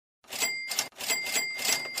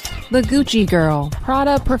The Gucci Girl,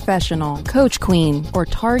 Prada Professional, Coach Queen, or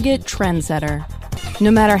Target Trendsetter.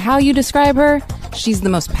 No matter how you describe her, she's the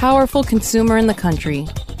most powerful consumer in the country.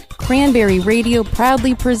 Cranberry Radio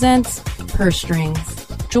proudly presents Purse Strings.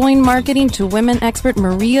 Join marketing to women expert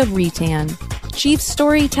Maria Retan, chief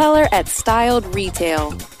storyteller at Styled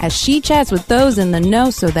Retail, as she chats with those in the know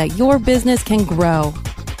so that your business can grow.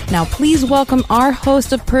 Now please welcome our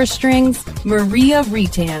host of Purse Strings, Maria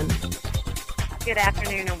Retan. Good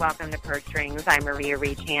afternoon and welcome to Purse Strings. I'm Maria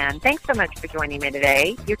Retan. Thanks so much for joining me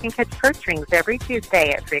today. You can catch Purse Strings every Tuesday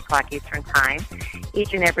at 3 o'clock Eastern Time.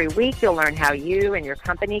 Each and every week you'll learn how you and your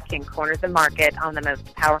company can corner the market on the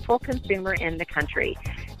most powerful consumer in the country.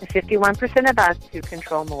 The 51% of us who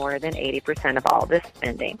control more than 80% of all this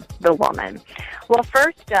spending, the woman. Well,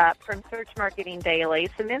 first up from Search Marketing Daily,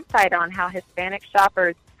 some insight on how Hispanic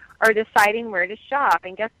shoppers are deciding where to shop.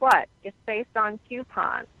 And guess what? It's based on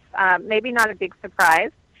coupons. Maybe not a big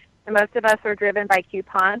surprise. Most of us are driven by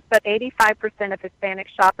coupons, but 85% of Hispanic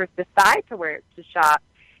shoppers decide to where to shop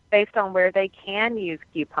based on where they can use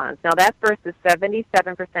coupons. Now, that's versus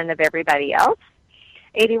 77% of everybody else.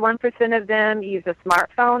 81% of them use a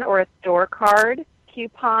smartphone or a store card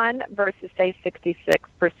coupon versus, say,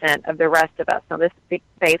 66% of the rest of us. Now, this is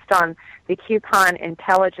based on the Coupon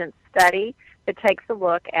Intelligence Study that takes a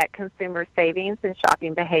look at consumer savings and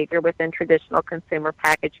shopping behavior within traditional consumer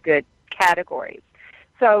packaged goods categories.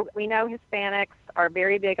 So we know Hispanics are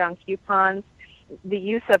very big on coupons. The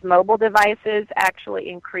use of mobile devices actually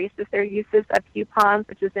increases their uses of coupons,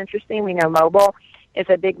 which is interesting. We know mobile is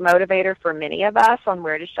a big motivator for many of us on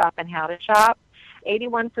where to shop and how to shop.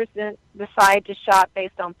 81% decide to shop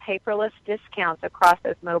based on paperless discounts across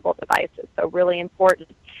those mobile devices, so really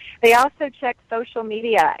important. They also check social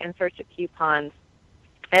media in search of coupons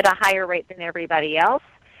at a higher rate than everybody else,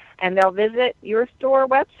 and they'll visit your store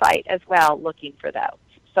website as well looking for those.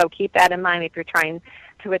 So keep that in mind if you're trying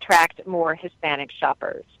to attract more Hispanic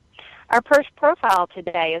shoppers. Our first profile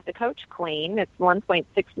today is the Coach Queen. It's 1.6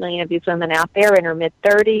 million of these women out there in her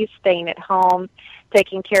mid-30s, staying at home,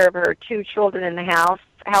 taking care of her 2 children in the house,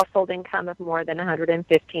 household income of more than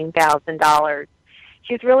 $115,000.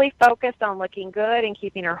 She's really focused on looking good and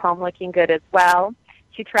keeping her home looking good as well.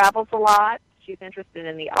 She travels a lot. She's interested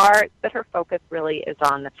in the arts, but her focus really is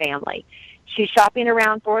on the family. She's shopping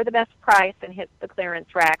around for the best price and hits the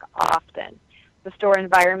clearance rack often. The store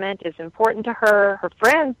environment is important to her. Her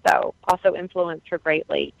friends, though, also influence her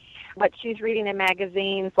greatly. What she's reading in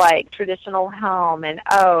magazines like Traditional Home and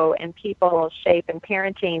O and People, Shape, and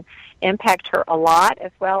Parenting impact her a lot,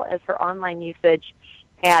 as well as her online usage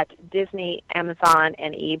at Disney, Amazon,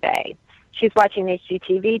 and eBay. She's watching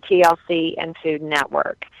HGTV, TLC, and Food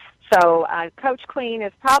Network. So Coach Queen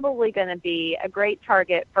is probably going to be a great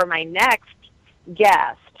target for my next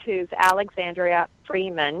guest, who's Alexandria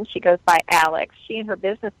Freeman. She goes by Alex. She and her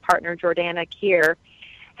business partner, Jordana Keir,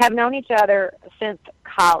 have known each other since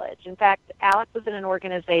college. In fact, Alex was in an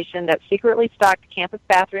organization that secretly stocked campus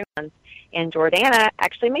bathrooms, and Jordana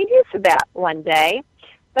actually made use of that one day.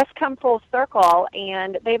 That's come full circle,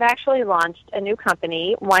 and they've actually launched a new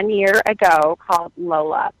company 1 year ago called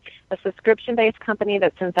Lola, a subscription-based company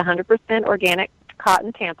that sends 100% organic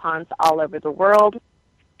cotton tampons all over the world,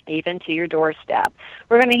 even to your doorstep.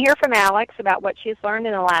 We're going to hear from Alex about what she's learned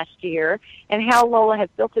in the last year and how Lola has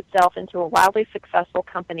built itself into a wildly successful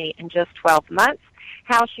company in just 12 months,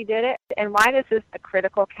 how she did it, and why this is a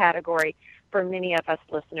critical category for many of us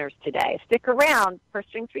listeners today. Stick around. Purse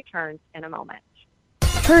Strings returns in a moment.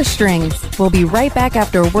 Purse Strings. We'll be right back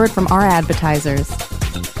after a word from our advertisers.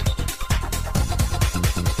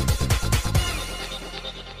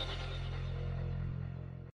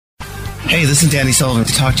 Hey, this is Danny Sullivan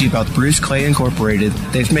to talk to you about Bruce Clay Incorporated.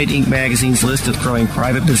 They've made Inc. Magazine's list of growing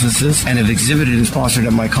private businesses and have exhibited and sponsored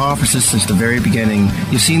at my conferences since the very beginning.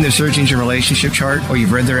 You've seen their search engine relationship chart, or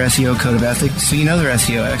you've read their SEO code of ethics, so you know they're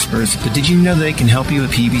SEO experts. But did you know they can help you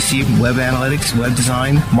with PPC, web analytics, web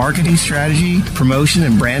design, marketing strategy, promotion,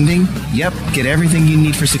 and branding? Yep, get everything you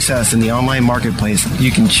need for success in the online marketplace.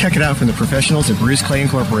 You can check it out from the professionals at Bruce Clay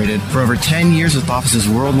Incorporated. For over 10 years with offices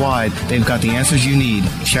worldwide, they've got the answers you need.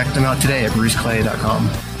 Check them out today at bruceclay.com.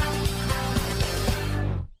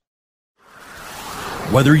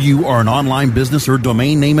 Whether you are an online business or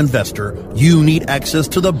domain name investor, you need access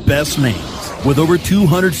to the best names. With over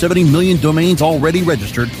 270 million domains already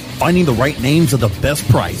registered, finding the right names at the best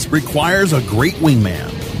price requires a great wingman.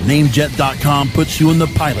 Namejet.com puts you in the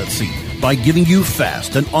pilot seat by giving you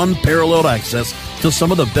fast and unparalleled access to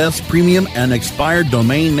some of the best premium and expired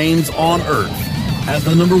domain names on earth. As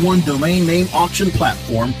the #1 domain name auction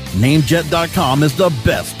platform, Namejet.com is the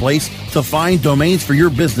best place to find domains for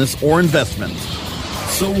your business or investment.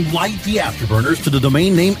 So light the afterburners to the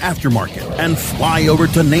domain name aftermarket and fly over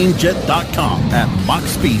to namejet.com at Mach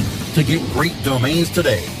speed to get great domains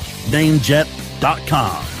today.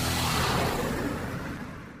 Namejet.com.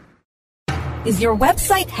 Is your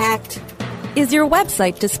website hacked? Is your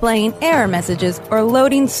website displaying error messages or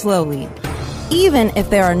loading slowly? Even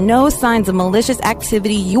if there are no signs of malicious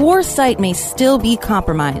activity, your site may still be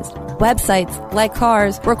compromised. Websites, like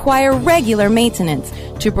cars, require regular maintenance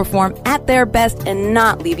to perform at their best and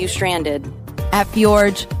not leave you stranded. At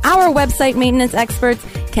Fjorge, our website maintenance experts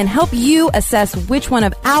can help you assess which one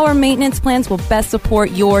of our maintenance plans will best support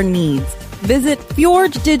your needs. Visit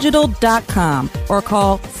fjorgedigital.com or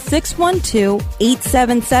call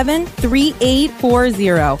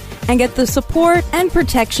 612-877-3840 and get the support and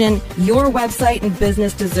protection your website and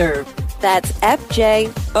business deserve. That's FJORGE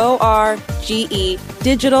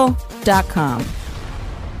digital.com.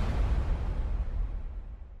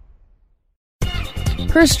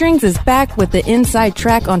 Purse Strings is back with the inside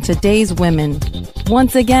track on today's women.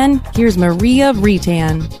 Once again, here's Maria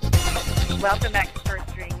Retan. Welcome back to Purse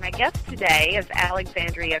Strings. My guest today is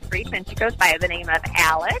Alexandria Friedman. She goes by the name of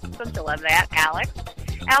Alex. Don't you love that, Alex?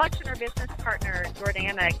 Alex and her business partner,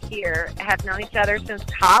 Jordana Kier, have known each other since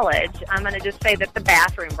college. I'm going to just say that the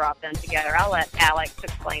bathroom brought them together. I'll let Alex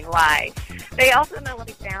explain why. They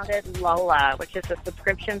ultimately founded Lola, which is a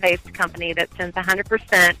subscription-based company that sends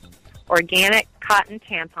 100% organic cotton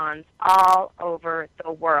tampons all over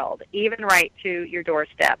the world, even right to your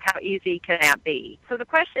doorstep. How easy can that be? So the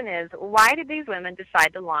question is, why did these women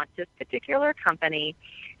decide to launch this particular company,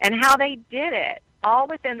 and how they did it all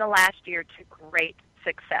within the last year to great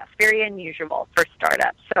success? Very unusual for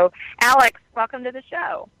startups. So, Alex, welcome to the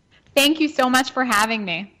show. Thank you so much for having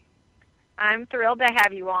me. I'm thrilled to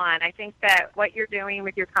have you on. I think that what you're doing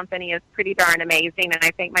with your company is pretty darn amazing, and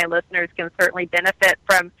I think my listeners can certainly benefit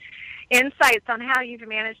from insights on how you've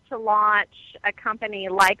managed to launch a company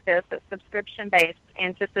like this that's subscription-based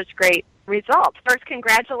and to such great results. First,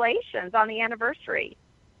 congratulations on the anniversary.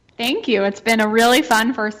 Thank you. It's been a really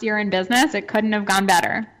fun first year in business. It couldn't have gone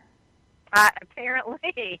better.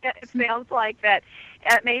 Apparently, it sounds like that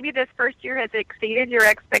maybe this first year has exceeded your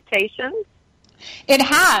expectations. It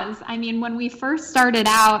has. I mean, when we first started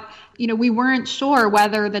out, we weren't sure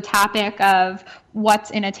whether the topic of what's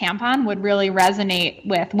in a tampon would really resonate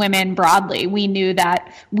with women broadly. We knew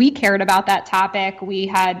that we cared about that topic. We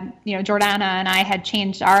had, Jordana and I had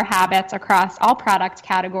changed our habits across all product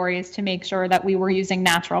categories to make sure that we were using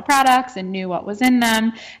natural products and knew what was in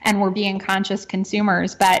them and were being conscious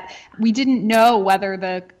consumers. But we didn't know whether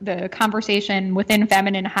the conversation within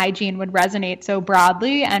feminine hygiene would resonate so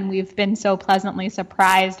broadly. And we've been so pleasantly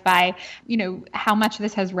surprised by, how much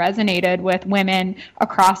this has resonated with women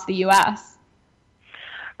across the U.S.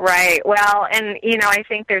 Right. Well, and, I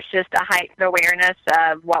think there's just a heightened awareness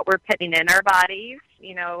of what we're putting in our bodies,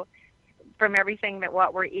 from everything that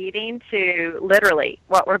what we're eating to literally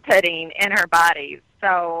what we're putting in our bodies.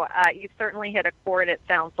 So you certainly hit a chord, it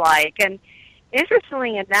sounds like. And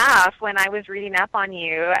interestingly enough, when I was reading up on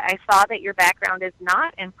you, I saw that your background is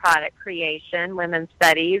not in product creation, women's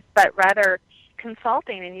studies, but rather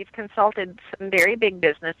consulting, and you've consulted some very big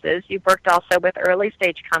businesses. You've worked also with early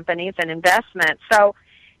stage companies and investments. So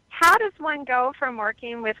how does one go from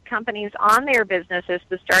working with companies on their businesses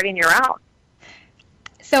to starting your own?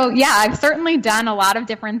 So, yeah, I've certainly done a lot of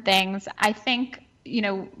different things. I think,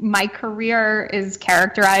 my career is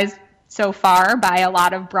characterized so far by a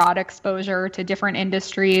lot of broad exposure to different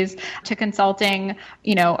industries, to consulting,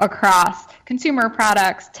 across consumer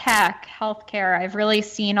products, tech, healthcare. I've really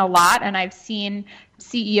seen a lot, and I've seen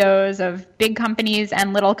CEOs of big companies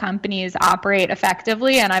and little companies operate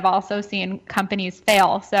effectively, and I've also seen companies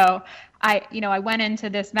fail. So I went into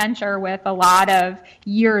this venture with a lot of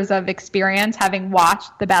years of experience, having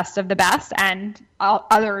watched the best of the best and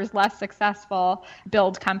others less successful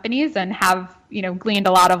build companies, and have, gleaned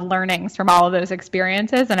a lot of learnings from all of those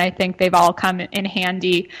experiences. And I think they've all come in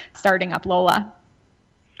handy starting up Lola.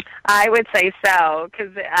 I would say so,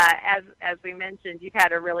 because as we mentioned, you've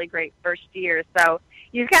had a really great first year. So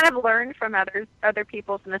you've kind of learned from other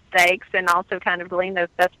people's mistakes and also kind of gleaned those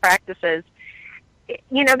best practices.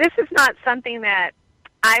 This is not something that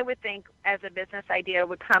I would think as a business idea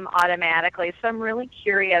would come automatically. So I'm really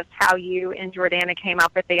curious how you and Jordana came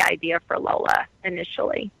up with the idea for Lola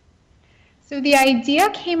initially. So the idea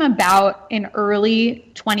came about in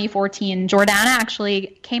early 2014. Jordana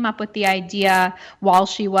actually came up with the idea while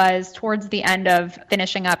she was towards the end of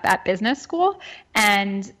finishing up at business school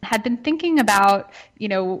and had been thinking about,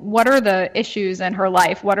 what are the issues in her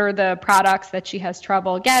life? What are the products that she has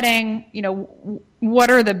trouble getting?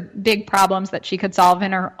 What are the big problems that she could solve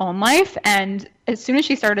in her own life? And as soon as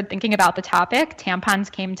she started thinking about the topic,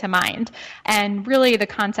 tampons came to mind. And really the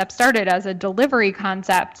concept started as a delivery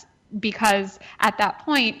concept, because at that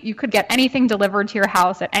point you could get anything delivered to your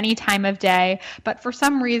house at any time of day. But for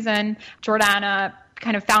some reason, Jordana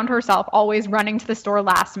kind of found herself always running to the store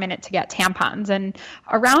last minute to get tampons. And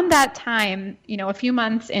around that time, a few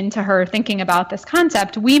months into her thinking about this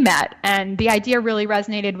concept, we met, and the idea really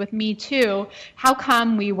resonated with me too. How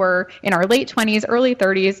come we were in our late 20s, early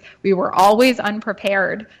 30s, we were always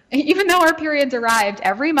unprepared, even though our periods arrived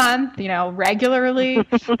every month, regularly,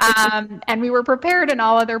 and we were prepared in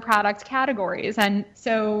all other product categories. And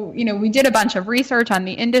so, we did a bunch of research on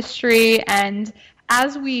the industry, and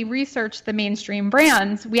as we researched the mainstream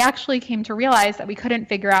brands, we actually came to realize that we couldn't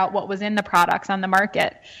figure out what was in the products on the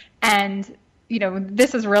market. And,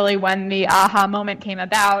 this is really when the aha moment came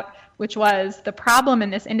about, which was the problem in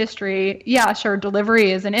this industry. Yeah, sure,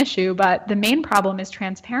 delivery is an issue, but the main problem is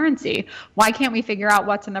transparency. Why can't we figure out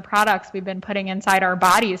what's in the products we've been putting inside our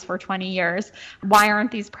bodies for 20 years? Why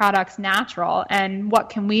aren't these products natural? And what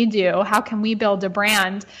can we do? How can we build a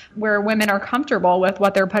brand where women are comfortable with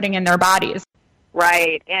what they're putting in their bodies?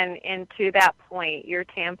 Right. And to that point, your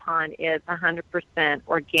tampon is 100%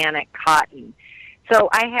 organic cotton. So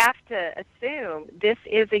I have to assume this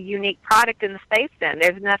is a unique product in the space then.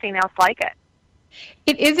 There's nothing else like it.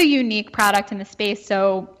 It is a unique product in the space.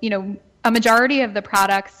 So, a majority of the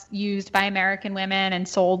products used by American women and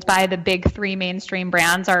sold by the big three mainstream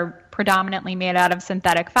brands are predominantly made out of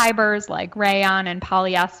synthetic fibers like rayon and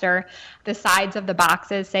polyester. The sides of the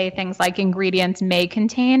boxes say things like ingredients may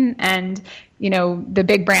contain, and the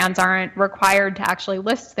big brands aren't required to actually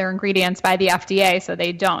list their ingredients by the FDA, so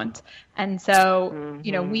they don't. And so,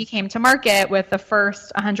 we came to market with the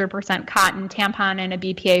first 100% cotton tampon and a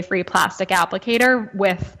BPA-free plastic applicator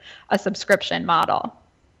with a subscription model.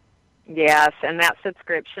 Yes, and that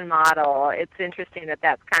subscription model, it's interesting that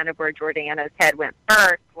that's kind of where Jordana's head went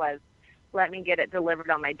first, was let me get it delivered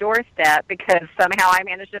on my doorstep, because somehow I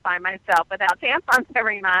managed to find myself without tampons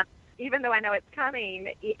every month. Even though I know it's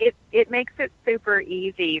coming, it makes it super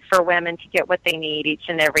easy for women to get what they need each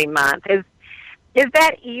and every month. Is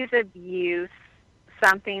that ease of use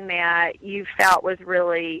something that you felt was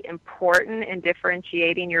really important in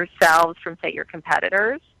differentiating yourselves from, say, your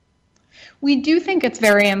competitors? We do think it's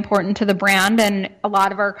very important to the brand, and a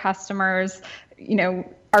lot of our customers,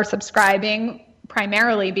 are subscribing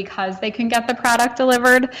primarily because they can get the product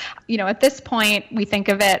delivered. At this point, we think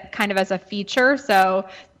of it kind of as a feature. So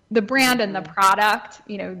the brand and the product,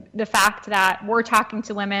 the fact that we're talking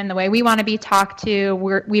to women the way we want to be talked to,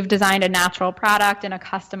 we've designed a natural product and a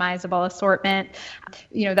customizable assortment,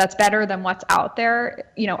 that's better than what's out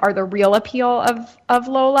there, are the real appeal of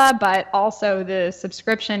Lola, but also the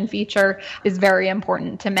subscription feature is very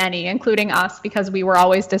important to many, including us, because we were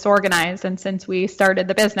always disorganized. And since we started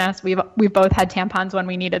the business, we've both had tampons when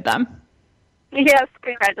we needed them. Yes,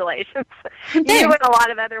 congratulations. You and a lot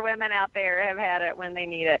of other women out there have had it when they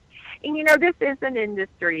need it. And, this is an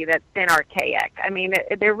industry that's been archaic. I mean,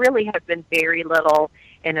 there really has been very little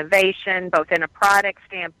innovation, both in a product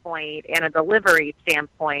standpoint and a delivery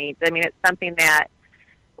standpoint. I mean, it's something that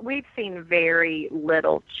we've seen very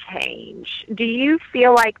little change. Do you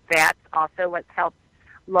feel like that's also what's helped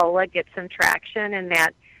Lola get some traction, and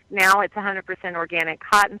that now it's 100% organic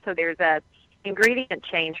cotton, so there's a ingredient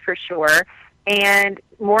change for sure, and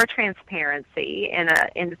more transparency in an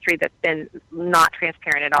industry that's been not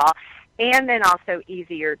transparent at all, and then also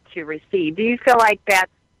easier to receive? Do you feel like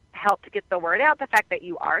that's helped to get the word out, the fact that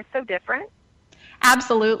you are so different?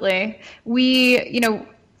 Absolutely.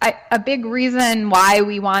 A big reason why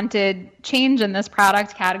we wanted change in this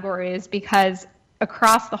product category is because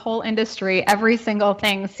across the whole industry, every single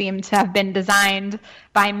thing seemed to have been designed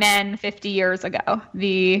by men 50 years ago.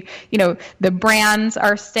 The brands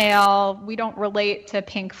are stale. We don't relate to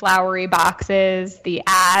pink flowery boxes. The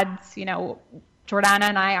ads, Jordana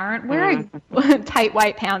and I aren't wearing tight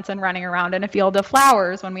white pants and running around in a field of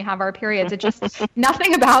flowers when we have our periods. It just,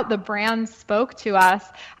 nothing about the brands spoke to us,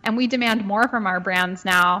 and we demand more from our brands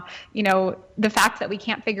now. The fact that we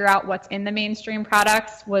can't figure out what's in the mainstream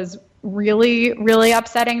products was really, really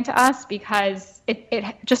upsetting to us because it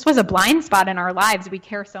just was a blind spot in our lives. We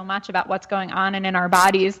care so much about what's going on and in our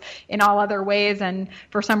bodies in all other ways. And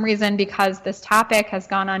for some reason, because this topic has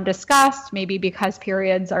gone undiscussed, maybe because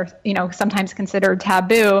periods are, sometimes considered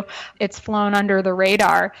taboo, it's flown under the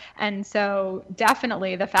radar. And so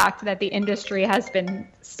definitely the fact that the industry has been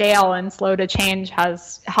stale and slow to change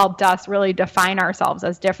has helped us really define ourselves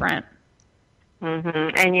as different.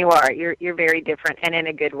 Mm-hmm. And you are. You're very different and in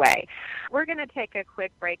a good way. We're going to take a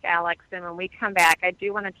quick break, Alex, and when we come back, I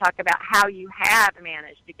do want to talk about how you have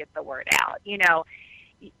managed to get the word out.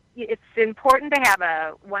 It's important to have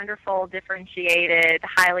a wonderful, differentiated,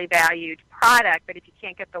 highly valued product, but if you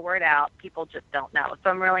can't get the word out, people just don't know. So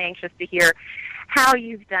I'm really anxious to hear how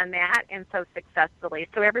you've done that and so successfully.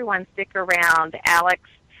 So everyone stick around. Alex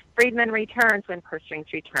Friedman returns when Purse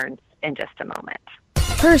Strings returns in just a moment.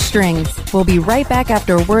 Purse Strings. We'll be right back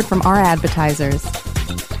after a word from our advertisers.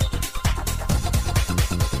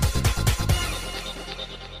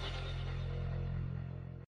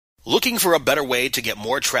 Looking for a better way to get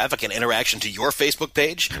more traffic and interaction to your Facebook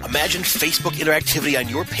page? Imagine Facebook interactivity on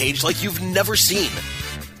your page like you've never seen.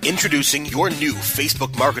 Introducing your new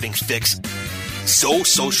Facebook marketing fix, So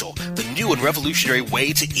Social, the new and revolutionary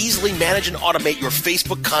way to easily manage and automate your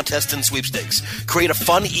Facebook contests and sweepstakes. Create a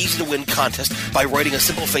fun, easy-to-win contest by writing a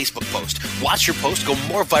simple Facebook post. Watch your post go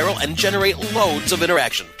more viral and generate loads of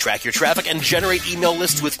interaction. Track your traffic and generate email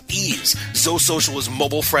lists with ease. So Social is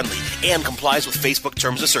mobile-friendly and complies with Facebook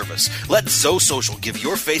Terms of Service. Let So Social give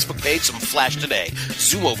your Facebook page some flash today.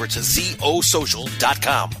 Zoom over to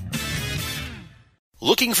zosocial.com.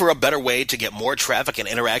 Looking for a better way to get more traffic and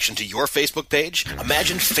interaction to your Facebook page?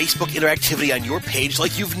 Imagine Facebook interactivity on your page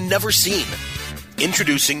like you've never seen.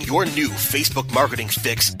 Introducing your new Facebook marketing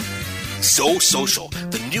fix, So Social,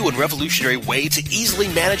 the new and revolutionary way to easily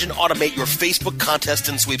manage and automate your Facebook contests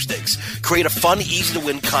and sweepstakes. Create a fun,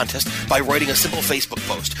 easy-to-win contest by writing a simple Facebook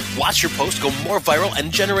post. Watch your post go more viral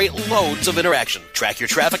and generate loads of interaction. Track your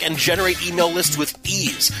traffic and generate email lists with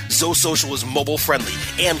ease. So Social is mobile-friendly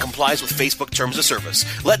and complies with Facebook Terms of Service.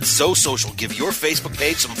 Let So Social give your Facebook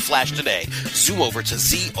page some flash today. Zoom over to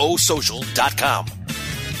zosocial.com.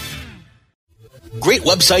 Great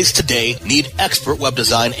websites today need expert web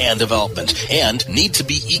design and development and need to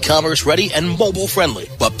be e-commerce ready and mobile friendly.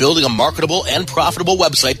 But building a marketable and profitable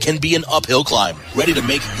website can be an uphill climb. Ready to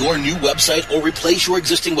make your new website or replace your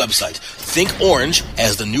existing website? Think Orange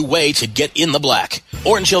as the new way to get in the black.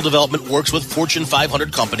 Orange Hill Development works with Fortune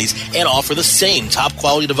 500 companies and offer the same top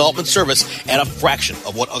quality development service at a fraction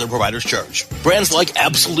of what other providers charge. Brands like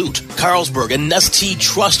Absolute, Carlsberg, and Nestea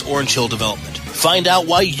trust Orange Hill Development. Find out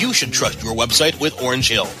why you should trust your website with Orange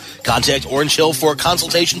Hill. Contact Orange Hill for a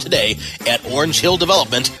consultation today at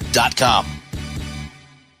orangehilldevelopment.com.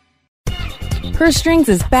 Purse Strings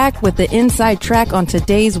is back with the inside track on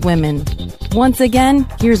today's women. Once again,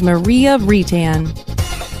 here's Maria Retan.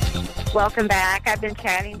 Welcome back. I've been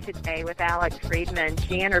chatting today with Alex Friedman.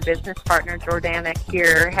 She and her business partner, Jordana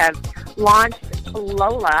here, have launched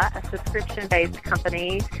Lola, a subscription-based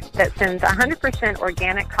company that sends 100%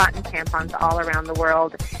 organic cotton tampons all around the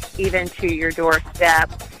world, even to your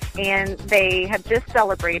doorstep. And they have just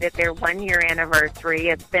celebrated their 1-year anniversary.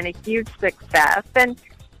 It's been a huge success. And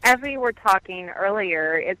as we were talking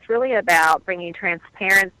earlier, it's really about bringing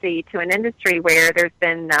transparency to an industry where there's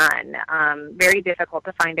been none. Very difficult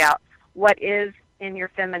to find out what is in your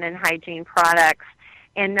feminine hygiene products,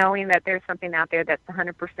 and knowing that there's something out there that's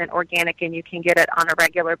 100% organic and you can get it on a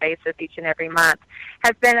regular basis each and every month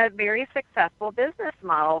has been a very successful business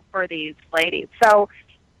model for these ladies. So,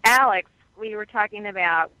 Alex, we were talking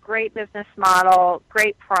about great business model,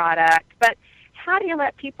 great product, but how do you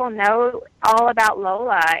let people know all about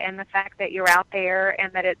Lola and the fact that you're out there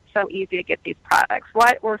and that it's so easy to get these products?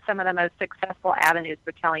 What were some of the most successful avenues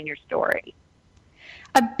for telling your story?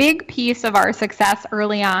 A big piece of our success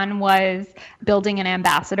early on was building an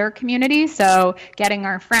ambassador community. So getting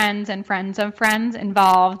our friends and friends of friends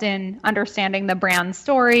involved in understanding the brand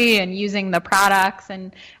story and using the products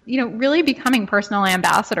and, really becoming personal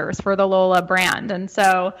ambassadors for the Lola brand. And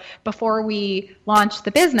so before we launched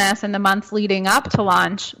the business in the months leading up to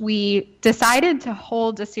launch, we decided to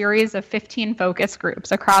hold a series of 15 focus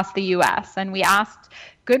groups across the U.S. And we asked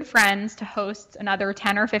good friends to host another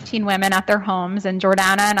 10 or 15 women at their homes, and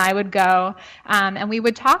Jordana and I would go, and we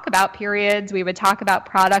would talk about periods, we would talk about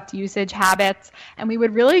product usage habits, and we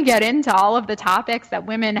would really get into all of the topics that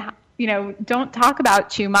women, don't talk about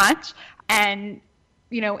too much. And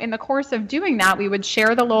in the course of doing that, we would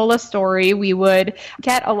share the Lola story. We would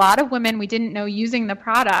get a lot of women we didn't know using the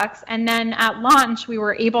products. And then at launch, we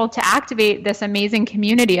were able to activate this amazing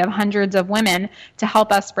community of hundreds of women to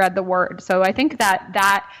help us spread the word. So I think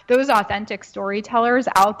that those authentic storytellers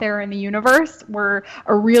out there in the universe were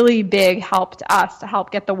a really big help to us to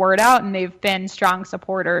help get the word out. And they've been strong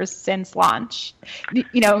supporters since launch.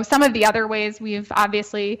 Some of the other ways we've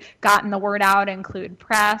obviously gotten the word out include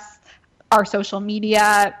press. Our social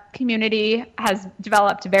media community has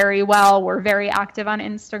developed very well. We're very active on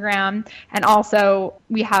Instagram. And also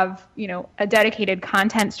we have, a dedicated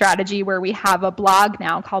content strategy where we have a blog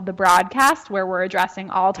now called The Broadcast, where we're addressing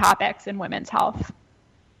all topics in women's health.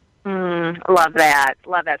 Love that.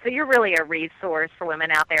 Love that. So you're really a resource for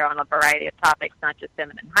women out there on a variety of topics, not just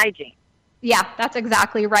feminine hygiene. Yeah, that's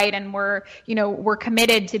exactly right. And we're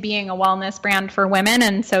committed to being a wellness brand for women.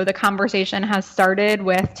 And so the conversation has started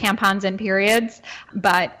with tampons and periods,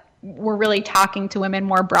 but we're really talking to women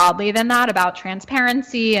more broadly than that about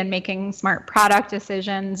transparency and making smart product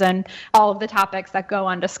decisions, and all of the topics that go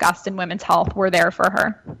undiscussed in women's health. We're there for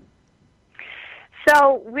her.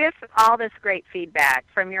 So with all this great feedback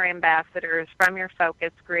from your ambassadors, from your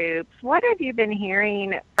focus groups, what have you been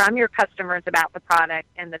hearing from your customers about the product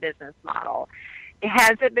and the business model?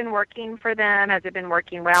 Has it been working for them? Has it been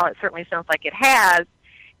working well? It certainly sounds like it has.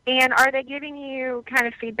 And are they giving you kind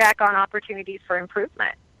of feedback on opportunities for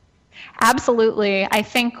improvement? Absolutely. I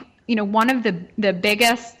think, one of the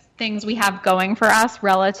biggest things we have going for us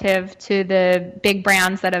relative to the big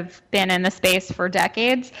brands that have been in the space for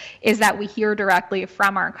decades is that we hear directly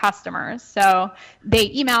from our customers. So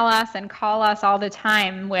they email us and call us all the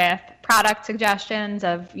time with product suggestions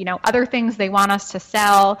of, other things they want us to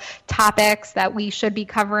sell, topics that we should be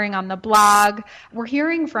covering on the blog. We're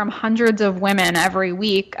hearing from hundreds of women every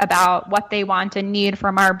week about what they want and need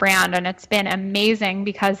from our brand, and it's been amazing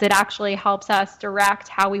because it actually helps us direct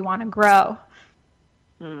how we want to grow.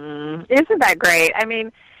 Isn't that great? I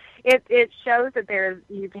mean, it shows that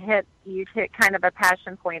you've hit kind of a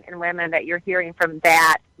passion point in women, that you're hearing from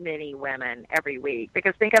that many women every week.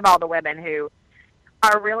 Because think of all the women who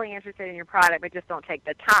are really interested in your product but just don't take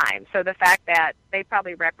the time. So the fact that they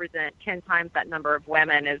probably represent 10 times that number of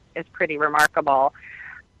women is pretty remarkable.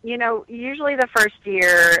 Usually the first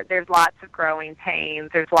year, there's lots of growing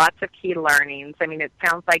pains. There's lots of key learnings. I mean, it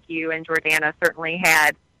sounds like you and Jordana certainly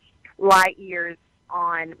had light years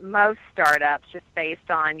on most startups, just based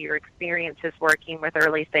on your experiences working with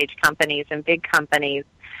early stage companies and big companies.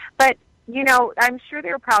 But, I'm sure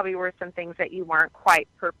there probably were some things that you weren't quite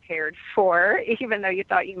prepared for, even though you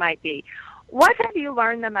thought you might be. What have you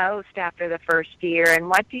learned the most after the first year, and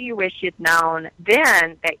what do you wish you'd known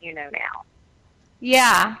then that you know now?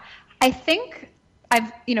 Yeah, I think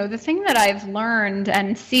the thing that I've learned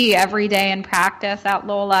and see every day in practice at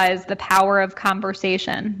Lola is the power of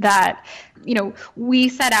conversation. That, we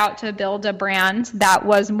set out to build a brand that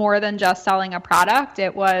was more than just selling a product.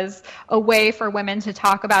 It was a way for women to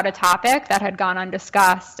talk about a topic that had gone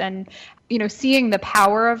undiscussed. And, seeing the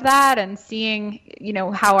power of that and seeing,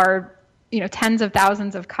 how our tens of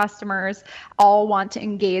thousands of customers all want to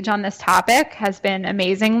engage on this topic has been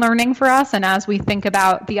amazing learning for us. And as we think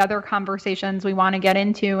about the other conversations we want to get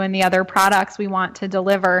into and the other products we want to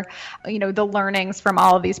deliver, the learnings from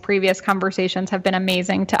all of these previous conversations have been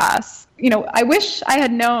amazing to us. I wish I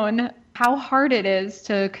had known how hard it is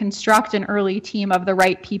to construct an early team of the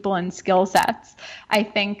right people and skill sets. I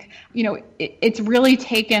think, it's really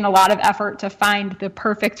taken a lot of effort to find the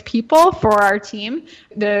perfect people for our team,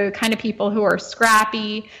 the kind of people who are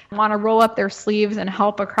scrappy, want to roll up their sleeves and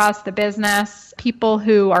help across the business, people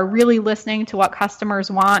who are really listening to what customers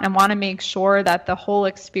want and want to make sure that the whole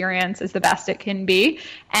experience is the best it can be.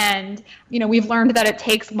 And, we've learned that it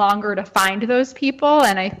takes longer to find those people.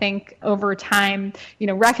 And I think over time,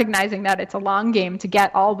 recognizing that it's a long game to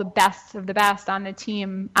get all the best of the best on the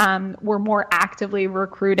team, we're more actively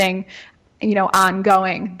recruiting,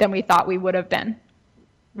 ongoing than we thought we would have been.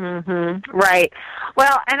 Mm-hmm. Right.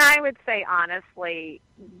 Well, and I would say, honestly,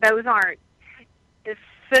 those aren't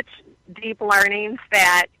such deep learnings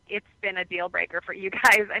that it's been a deal breaker for you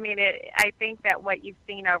guys. I mean, I think that what you've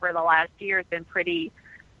seen over the last year has been pretty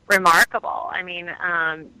remarkable. I mean,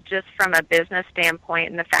 just from a business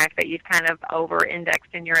standpoint, and the fact that you've kind of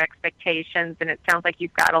over-indexed in your expectations, and it sounds like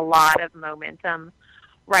you've got a lot of momentum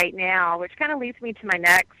right now, which kind of leads me to my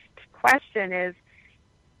next question is,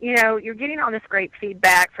 you're getting all this great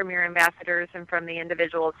feedback from your ambassadors and from the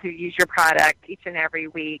individuals who use your product each and every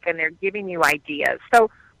week, and they're giving you ideas. So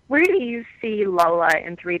where do you see Lola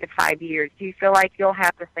in 3 to 5 years? Do you feel like you'll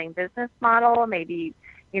have the same business model? Maybe,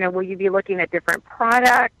 will you be looking at different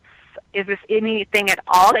products? Is this anything at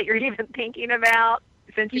all that you're even thinking about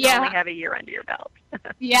since you only have a year under your belt?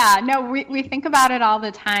 Yeah, no, we think about it all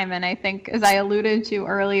the time. And I think, as I alluded to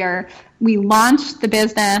earlier, we launched the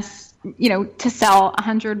business, to sell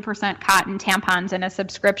 100% cotton tampons in a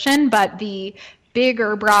subscription, but the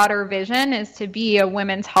bigger, broader vision is to be a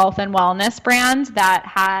women's health and wellness brand that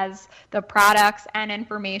has the products and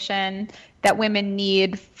information that women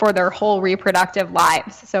need for their whole reproductive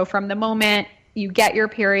lives. So from the moment you get your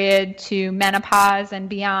period to menopause and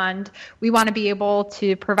beyond, we want to be able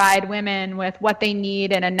to provide women with what they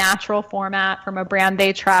need in a natural format from a brand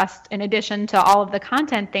they trust, in addition to all of the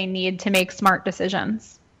content they need to make smart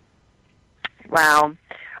decisions. Wow.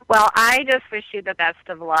 Well, I just wish you the best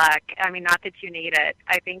of luck. I mean, not that you need it.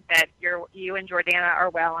 I think that you and Jordana are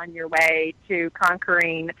well on your way to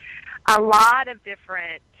conquering a lot of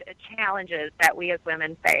different challenges that we as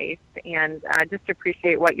women face, and just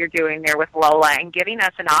appreciate what you're doing there with Lola and giving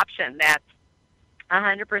us an option that's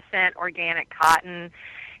 100% organic cotton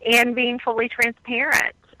and being fully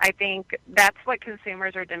transparent. I think that's what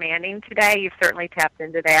consumers are demanding today. You've certainly tapped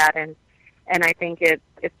into that, and I think it's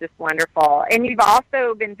just wonderful. And you've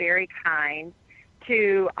also been very kind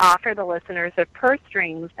to offer the listeners of Purse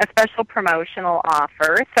Strings a special promotional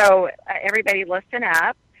offer. So everybody listen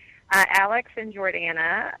up. Alex and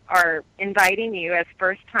Jordana are inviting you as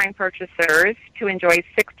first-time purchasers to enjoy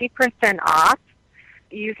 60% off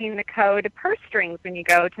using the code Purse Strings when you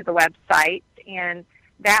go to the website, and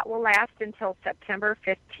that will last until September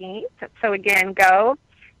 15th. So again, go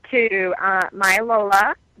to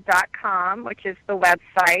mylola.com, which is the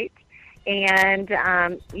website, and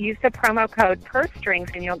use the promo code Purse Strings,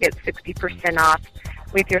 and you'll get 60% off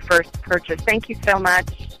with your first purchase. Thank you so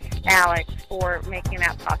much, Alex, for making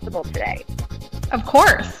that possible today. Of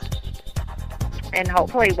course. And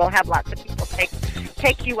hopefully we'll have lots of people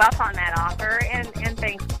take you up on that offer. And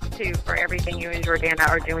thanks, too, for everything you and Jordana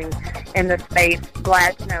are doing in the space.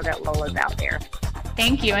 Glad to know that Lola's out there.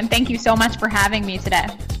 Thank you, and thank you so much for having me today.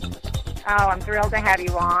 Oh, I'm thrilled to have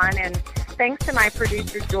you on. And thanks to my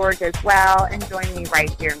producer, George, as well. And join me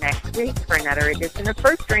right here next week for another edition of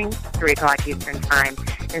Purse Strings, 3 o'clock Eastern Time.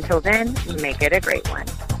 Until then, make it a great one.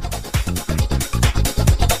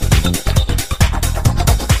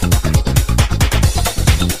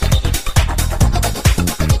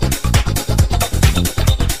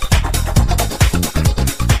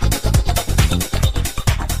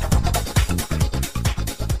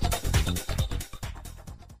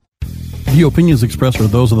 The opinions expressed are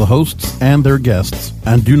those of the hosts and their guests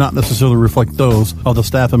and do not necessarily reflect those of the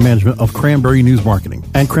staff and management of Cranberry News Marketing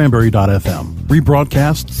and Cranberry.fm.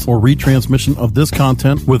 Rebroadcasts or retransmission of this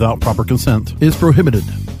content without proper consent is prohibited.